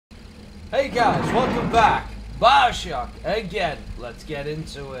Hey guys, welcome back. Bioshock again. Let's get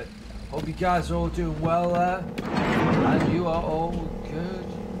into it. Hope you guys are all doing well there. And you are all good,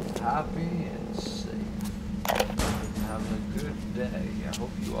 happy, and safe. And having a good day. I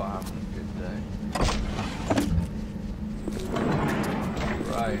hope you are having a good day.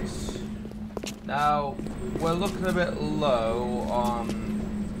 Right. Now, we're looking a bit low on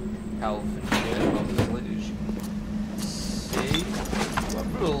health and shit, obviously, as you can see.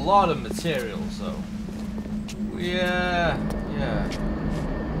 We've through a lot of materials, though. Yeah.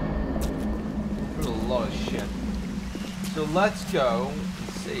 Through a lot of shit. So let's go and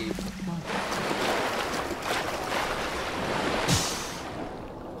see.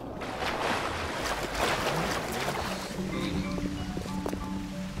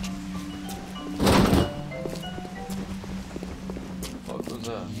 What was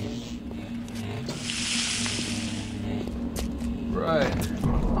that? Right.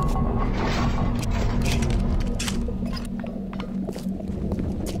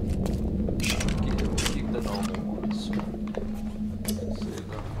 Keep the normal ones. Save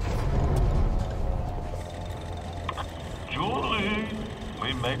them. Julie, we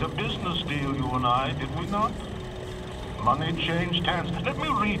made a business deal, you and I, did we not? Money changed hands. Let me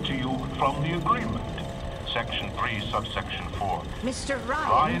read to you from the agreement. Section 3, subsection 4. Mr. Ryan.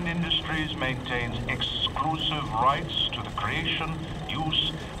 Ryan Industries maintains exclusive rights to the creation,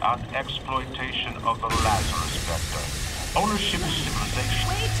 use, and exploitation of the Lazarus vector. Ownership is civilization.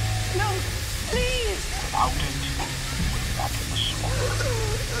 Wait! No! Please! Without it, we're back in the swamp.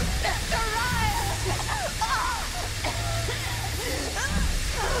 Mr.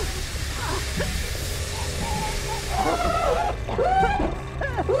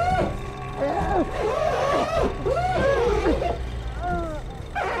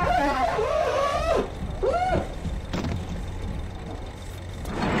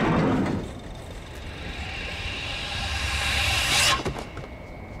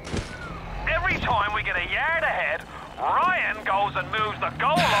 Every time we get a yard ahead, Ryan goes and moves the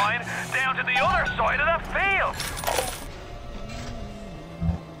goal line down to the other side of the field.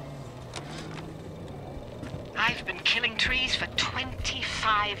 I've been killing trees for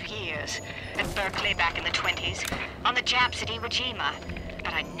 25 years. At Berkeley back in the 20s, on the Japs at Iwo Jima.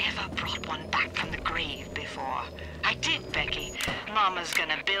 But I never brought one back from the grave before. I did, Becky. Mama's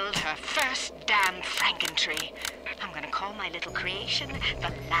gonna build her first damn Frankentree. I'm gonna call my little creation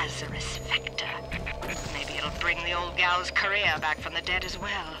the Lazarus Vector. Maybe it'll bring the old gal's career back from the dead as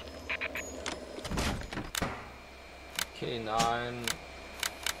well. Okay, 9,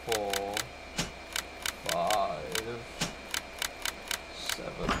 4, 5,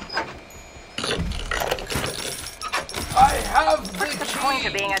 7. I have the What's the point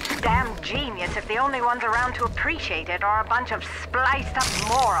of being a damn genius if the only ones around to appreciate it are a bunch of spliced up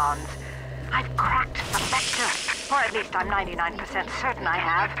morons? I've cracked the vector. Or at least I'm 99% certain I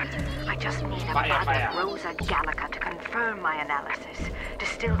have. I just need a bag of Rosa Gallica to confirm my analysis.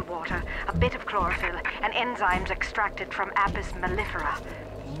 Distilled water, a bit of chlorophyll, and enzymes extracted from Apis mellifera.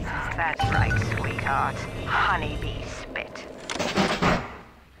 That's right, sweetheart. Honeybee spit.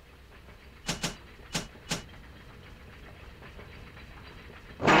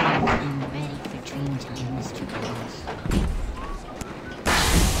 I'm ready for dream time, Mr. Bones.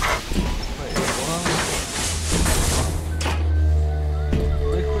 Wait, what?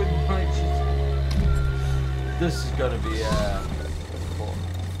 Liquid nitrogen. This is gonna be cool.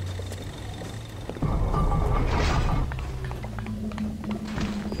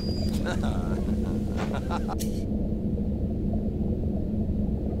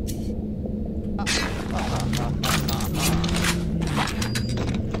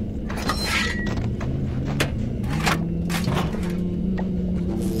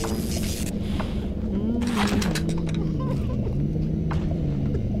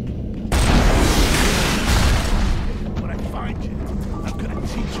 When I find you, I'm gonna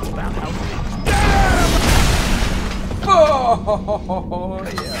teach you about how things. Oh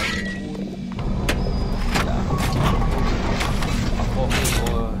yeah.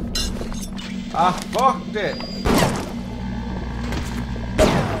 I fucked it.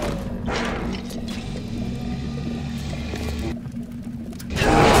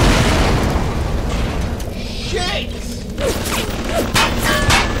 Shit!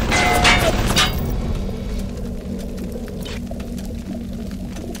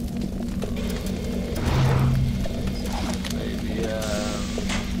 Maybe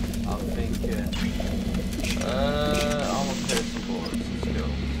I'm thinking I'm a person board. Let's go.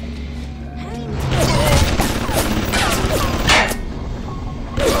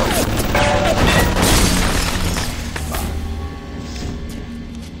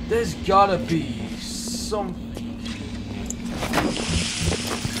 There's gotta be something.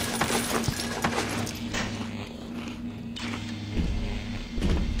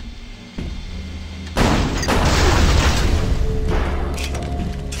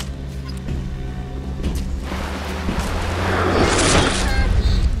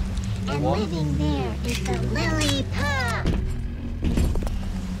 And living there is the lily pop.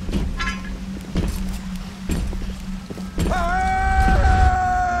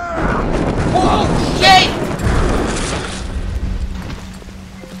 Oh shit!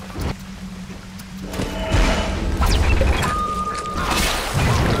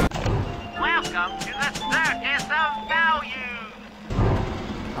 Welcome to the Circus of Value.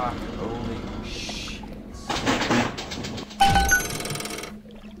 Holy shit.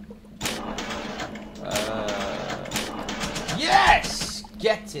 Yes!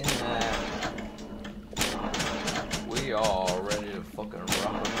 Get in there. We are ready to fucking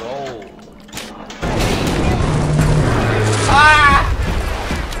rock and roll. Ah!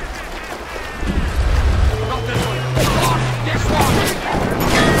 Not this one. This one.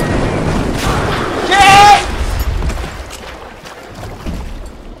 Shit!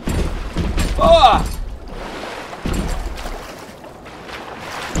 Oh!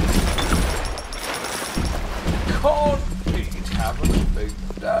 Can't beat having a big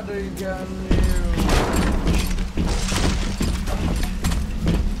daddy, can you?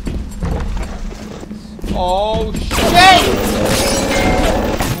 Oh shit!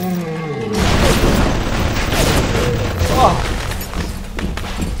 Oh.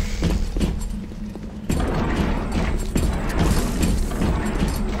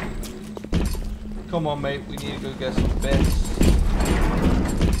 Come on, mate. We need to go get some bits.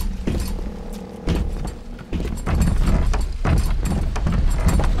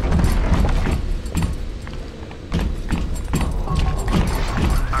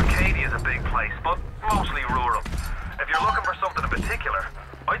 Arcadia's a big place, but mostly rural. If you're looking for something in particular,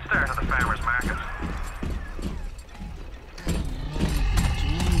 I'd start at the farmer's market.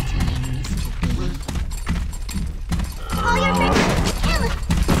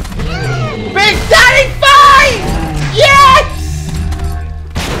 Big Daddy Fight! Yes!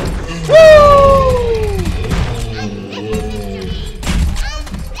 Woo!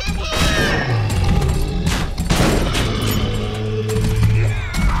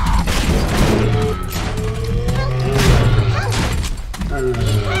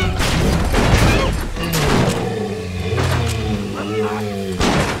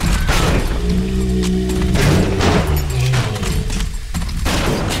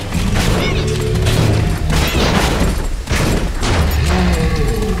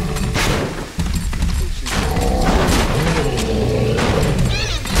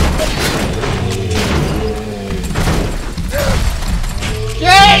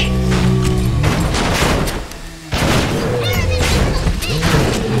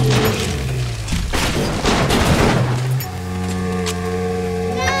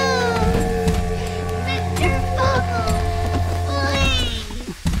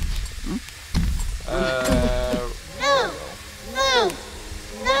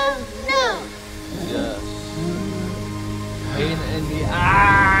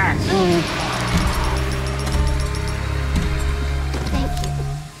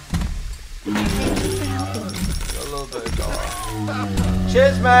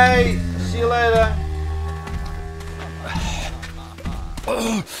 Cheers, mate. See you later.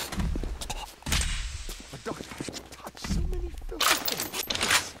 The doctor has touched so many filthy things.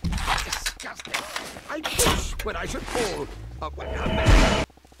 It's disgusting. I push when I should pull. I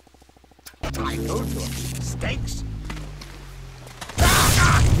go to steaks.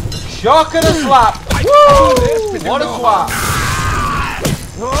 Shock and a slap. Woo! What a slap.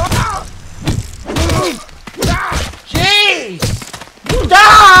 Jeez!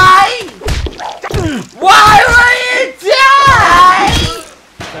 Die! Why would you die?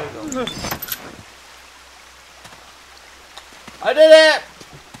 There we go. I did it!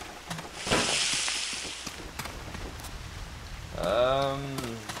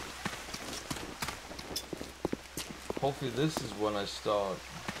 Hopefully this is when I start,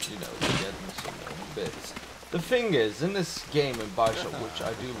 you know, getting some more bits. The thing is, in this game in Bioshock, which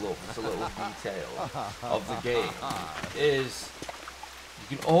I do love, it's a little detail of the game, is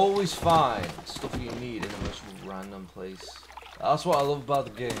you can always find stuff you need in the most random place. That's what I love about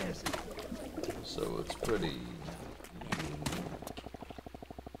the game. So it's pretty...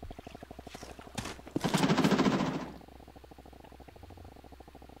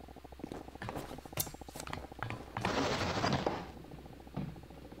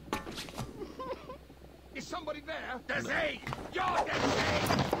 Is somebody there? Desi! You're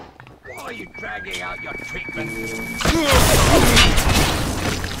Desi! are you dragging out your treatment?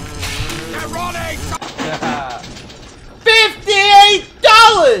 They're running!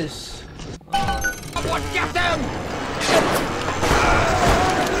 $58! Someone get them!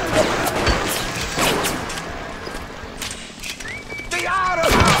 The auto!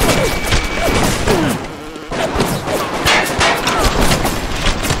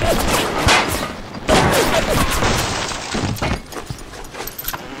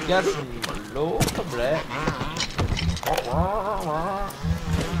 Get some local bread.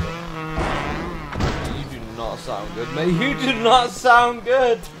 You do not sound good, mate. You do not sound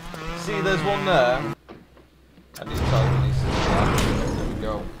good. See, there's one there. I need to tell you when he's there we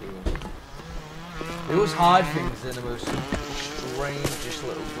go. They always hide things in the most strangest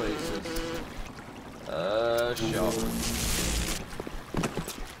little places. Shop.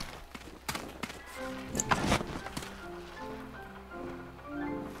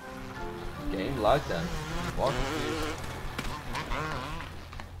 Game like that. What?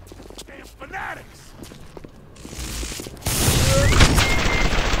 Damn fanatics!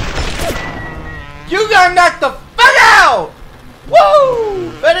 You got knocked the fuck out!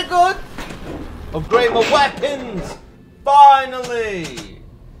 Woo! Very good. Upgrade my weapons. Finally.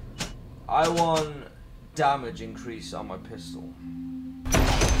 I want damage increase on my pistol.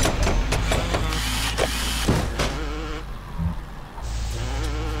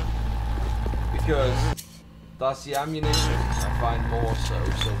 Because that's the ammunition I find more so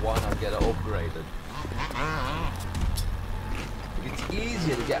why not get it upgraded? It's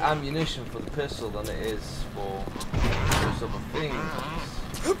easier to get ammunition for the pistol than it is for those other things.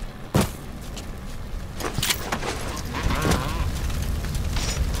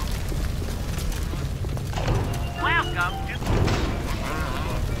 Welcome to...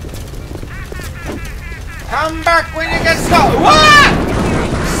 Come back when you get stuck. What?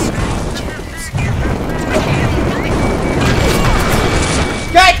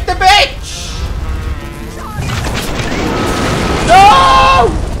 Get the bitch! No!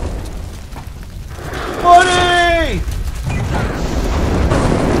 Buddy!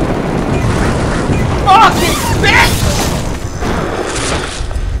 Fucking bitch!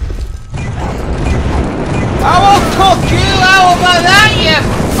 I will cook you out of that, you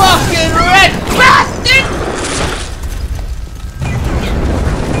fucking red bastard!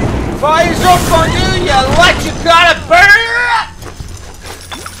 Fires up on you, you let you gotta burn!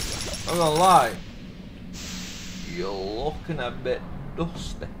 I'm gonna lie, you're looking a bit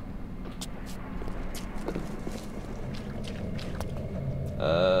dusty.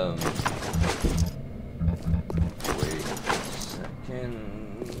 Wait a second.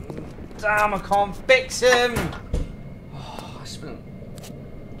 Damn, I can't fix him! Oh, I spent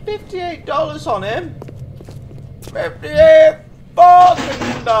 $58 on him. $58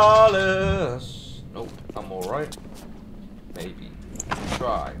 fucking dollars. Nope, I'm alright. Maybe.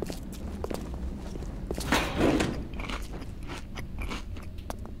 Try.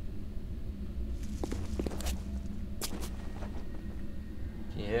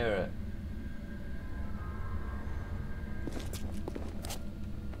 Can you hear it?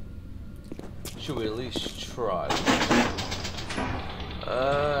 Should we at least try?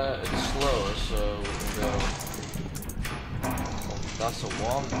 It's slower, so we'll go. Oh, that's a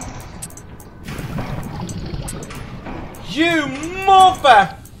one. You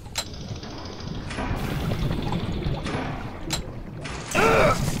mother!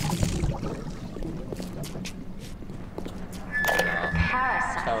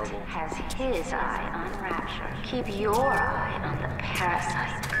 Parasite Terrible. has his eye on Rapture. Keep your eye on the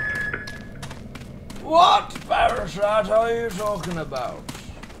parasite. What parasite are you talking about?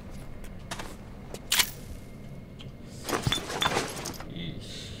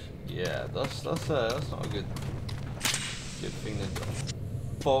 Yeesh. Yeah, that's not a good thing to do.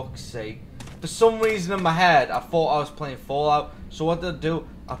 Fuck's sake. For some reason in my head, I thought I was playing Fallout. So what did I do?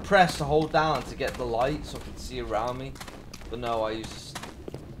 I pressed the hold down to get the light so I could see around me. But no, I used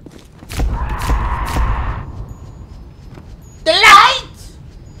the light!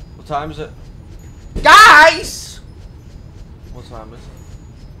 What time is it? Guys! What time is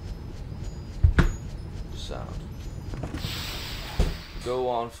it? Sound. Go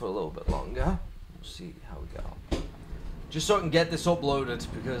on for a little bit longer. We'll see how we go. Just so I can get this uploaded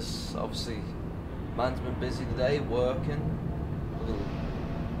because obviously man's been busy today working. Little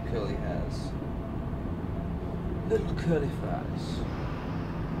curly hairs. Little curly fries.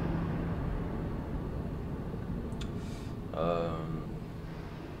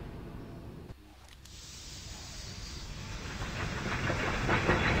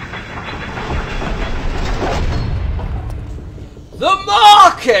 The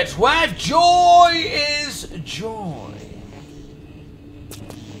mark pocket where joy is joy.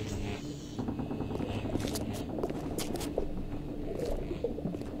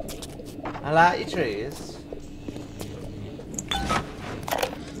 I like your trees.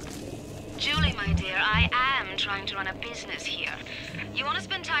 Julie, my dear, I am trying to run a business here. You want to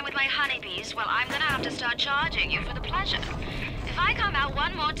spend time with my honeybees? Well, I'm gonna have to start charging you for the pleasure. If I come out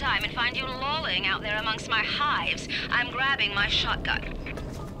one more time and find you lolling out there amongst my hives, I'm grabbing my shotgun.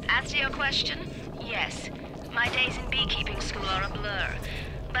 As to your question, yes, my days in beekeeping school are a blur.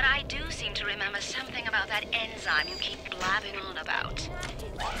 But I do seem to remember something about that enzyme you keep blabbing on about.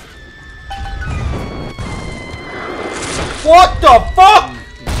 What the fuck?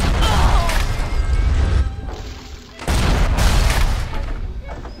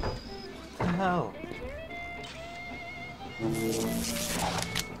 What the hell?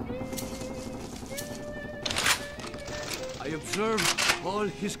 I observe all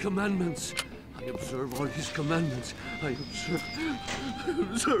his commandments. I observe all his commandments. I observe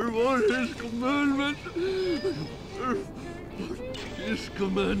all his commandments. I observe all his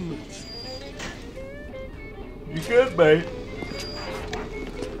commandments. You good, mate?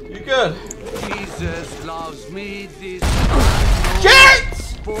 You good? Jesus loves me, this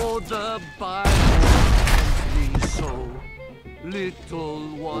Jets! for the Bible tells me so. Little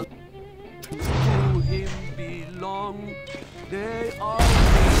one to him belong. They are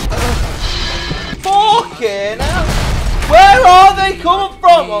Fucking hell! Where are they coming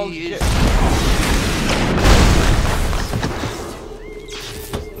from? Oh shit!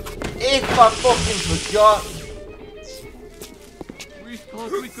 If I fucking forgot. We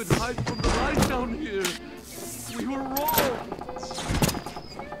thought we could hide from the light down here. We were wrong.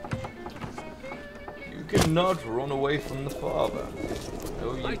 You cannot run away from the father.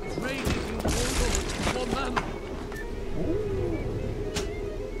 No, you I can't. traded you for man.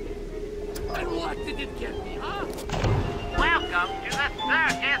 And what did it get me, huh? Welcome to the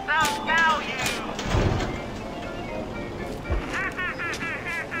Circus of Value!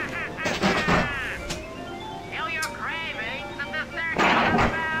 Kill your cravings at the Circus of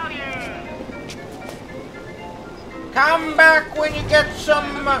Value! Come back when you get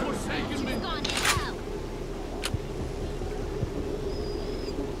some. Forsaken me.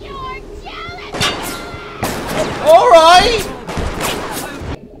 All right.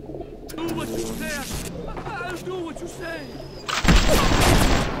 Do what you say. I'll do what you say.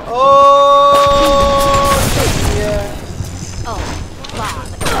 Oh yeah.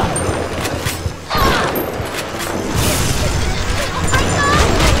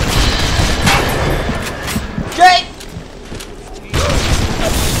 Jake.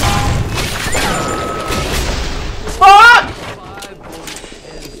 Fuck! Bible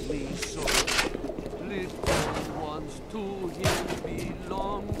tells me so. Little ones to him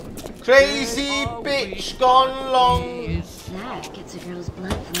belong. Crazy bitch gone long. That gets a girl's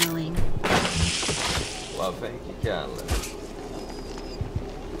blood flowing. Well, thank you, Catelyn.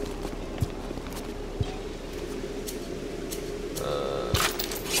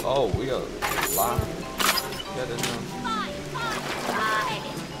 Oh, we got live. Get in there.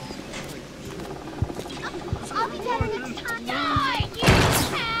 I'll be better next time.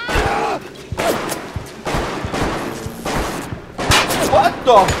 What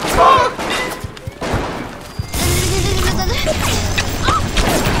the fuck?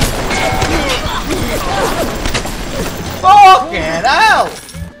 Fucking hell!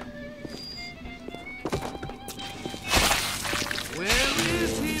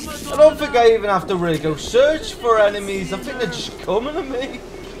 I don't think I even have to really go search for enemies. I think they're just coming to me.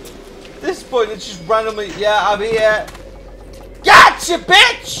 At this point, it's just randomly. Yeah, I'm here. Gotcha,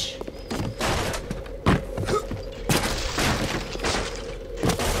 bitch!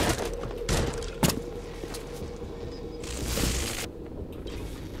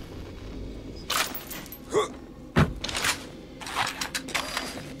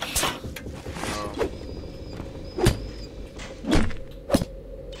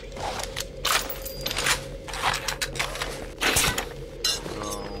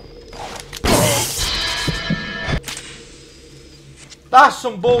 That's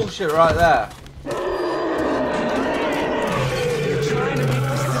some bullshit right there. You're trying to make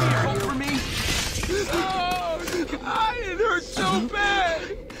this difficult for me? Oh, it hurts so bad.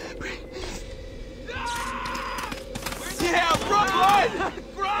 Yeah, run!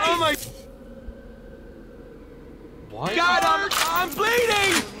 Oh my What? God, I'm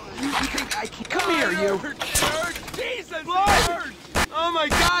bleeding! You think I can come here, you? It hurts. Jesus, blood! Oh my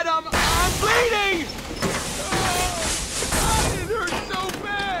God, I'm bleeding! It hurts so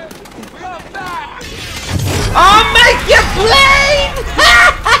bad! Come back! I'll make you bleed!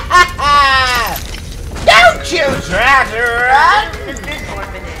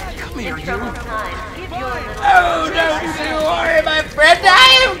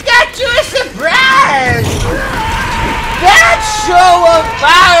 sure we're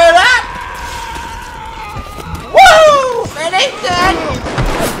fired up! Woo! Finish it!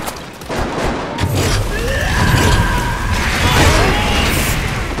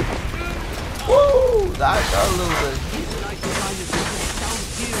 Woo! That got a little bit.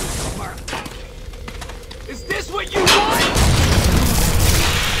 Is this what you want?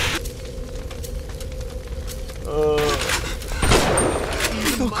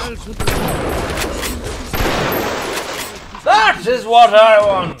 That is what I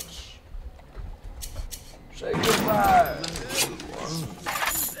want! Say goodbye.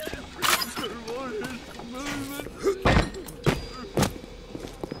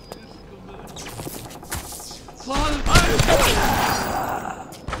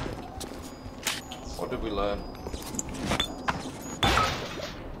 What did we learn?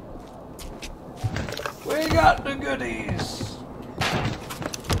 We got the goodies!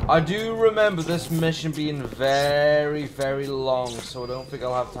 I do remember this mission being very, very long, so I don't think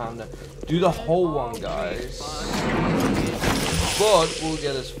I'll have time to do the whole one, guys. But we'll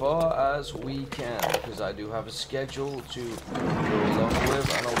get as far as we can, because I do have a schedule to go along with,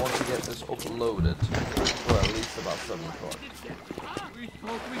 and I want to get this uploaded for at least about 7 o'clock.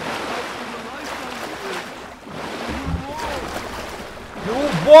 You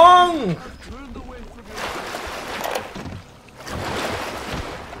won!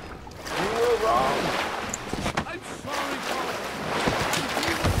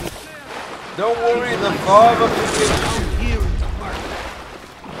 Don't worry, the father forgives you.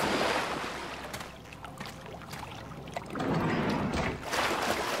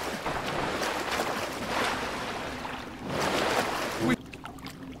 We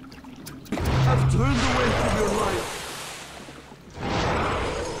have turned away from your life.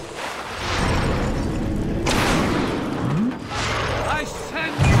 I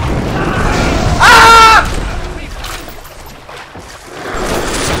send you.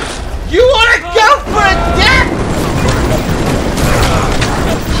 You wanna go for a death?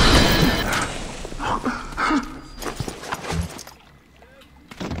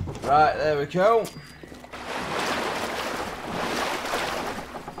 Right, there we go.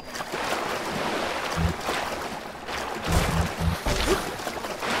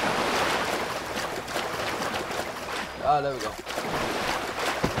 Ah, there we go.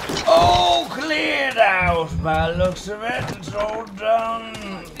 Oh, cleared out by the looks of it. It's all done.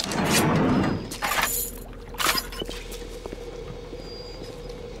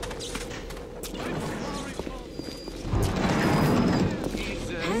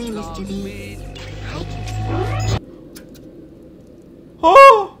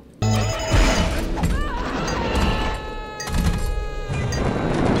 Oh!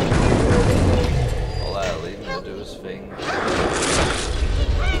 I'll leave him to do his thing.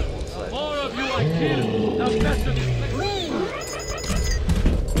 More of you I kill. Now best of you.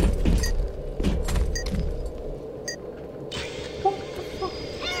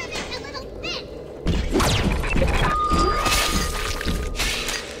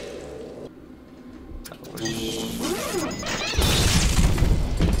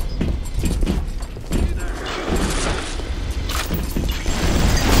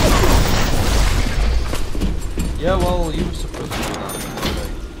 Yeah, well, you were supposed to do that.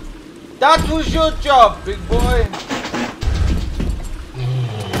 That was your job, big boy.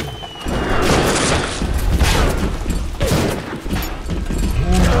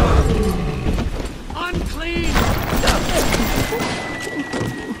 Unclean!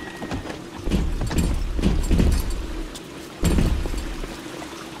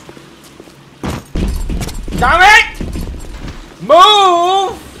 Damn it!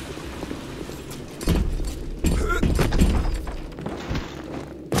 Move!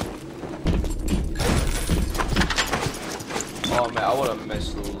 Oh man, I would have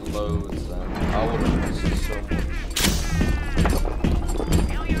missed loads then. I would have missed so much.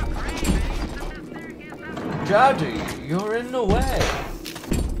 Daddy, you're in the way.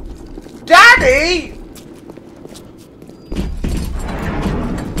 Daddy!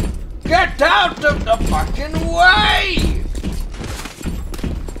 Get out of the fucking way!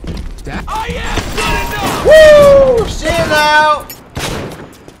 I am good enough! Woo! See you now!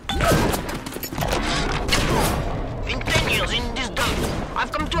 In 10 years in this dump,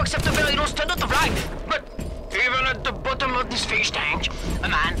 I've come to accept a very low standard of life. But even at the bottom of this fish tank, a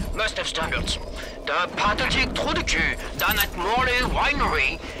man must have standards. The pathetic trou de cul down at Morley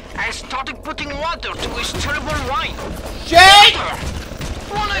Winery has started putting water to his terrible wine. Jake!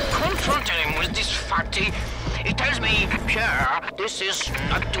 When I confronted him with this fact, he tells me, Pierre, this is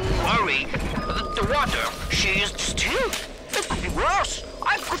not to worry. The water, she is distilled. It could be worse.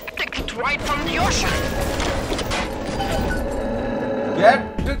 I could take it right from the ocean. Get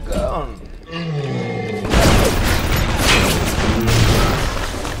the gun.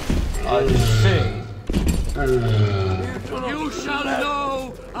 I think. You shall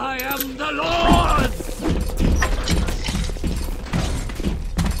know I am the Lord!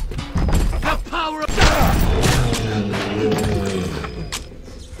 The power of...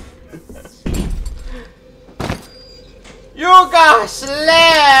 You got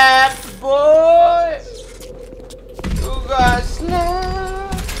slapped, boy! You got slapped!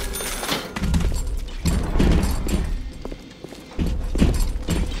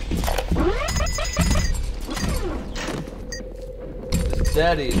 This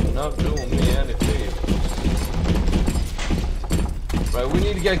daddy's not doing me any favors. Right, we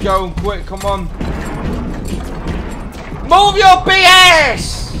need to get going quick, come on. Move your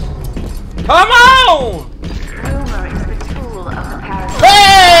BS! Come on! Rumor is the tool of the parasite.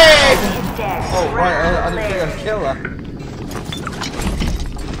 Hey! Is dead. Oh, right, I didn't think I'd kill her.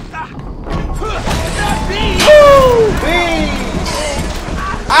 Woo! Bees!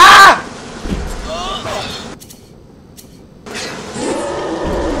 Ah!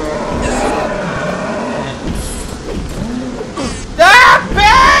 Ah,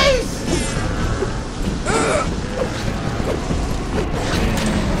 bees!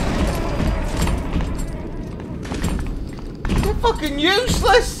 They're fucking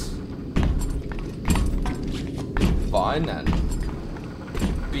useless! Fine then.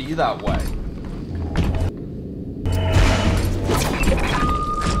 Be that way.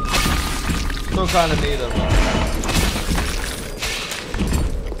 Still kind of need them though.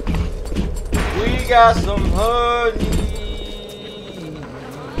 We got some honey.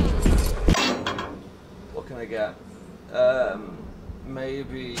 What can I get?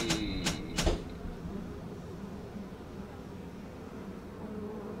 Maybe.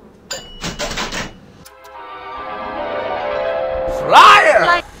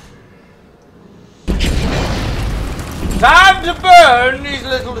 Flyer! Time to burn these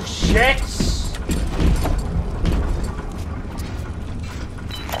little shits!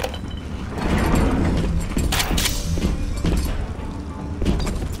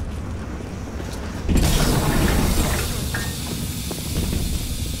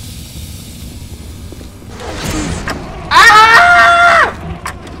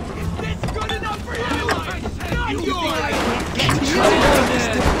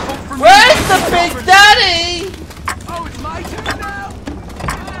 Where's the Big Daddy? Oh, it's my turn now?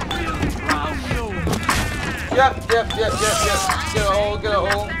 Yep. Get it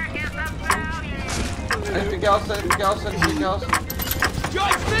all. Anything else?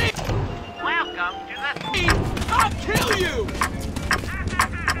 Judge me! Welcome to the... I'll kill you!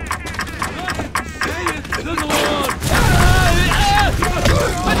 Say it to the Lord!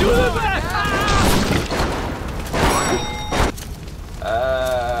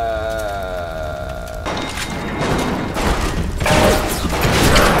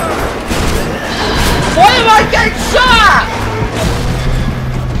 Why am I getting shot?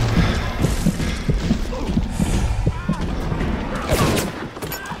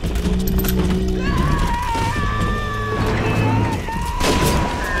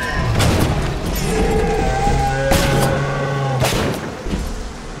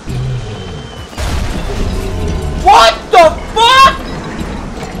 What the fuck?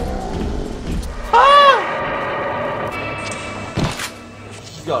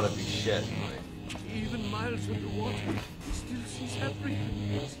 You gotta be shit. Even miles underwater, he still sees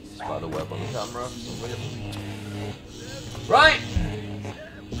everything. Spider web on the camera. Right.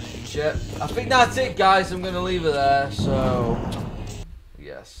 Shit. I think that's it, guys. I'm gonna leave it there. So,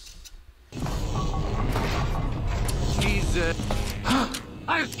 yes. Jesus.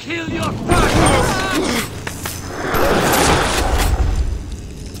 I'll kill your father!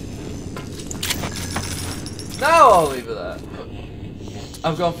 Now I'll leave it there.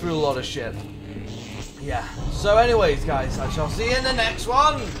 I've gone through a lot of shit. Yeah. So anyways, guys, I shall see you in the next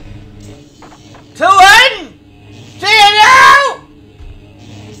one. Till then, see you now!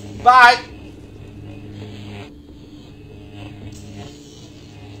 Bye.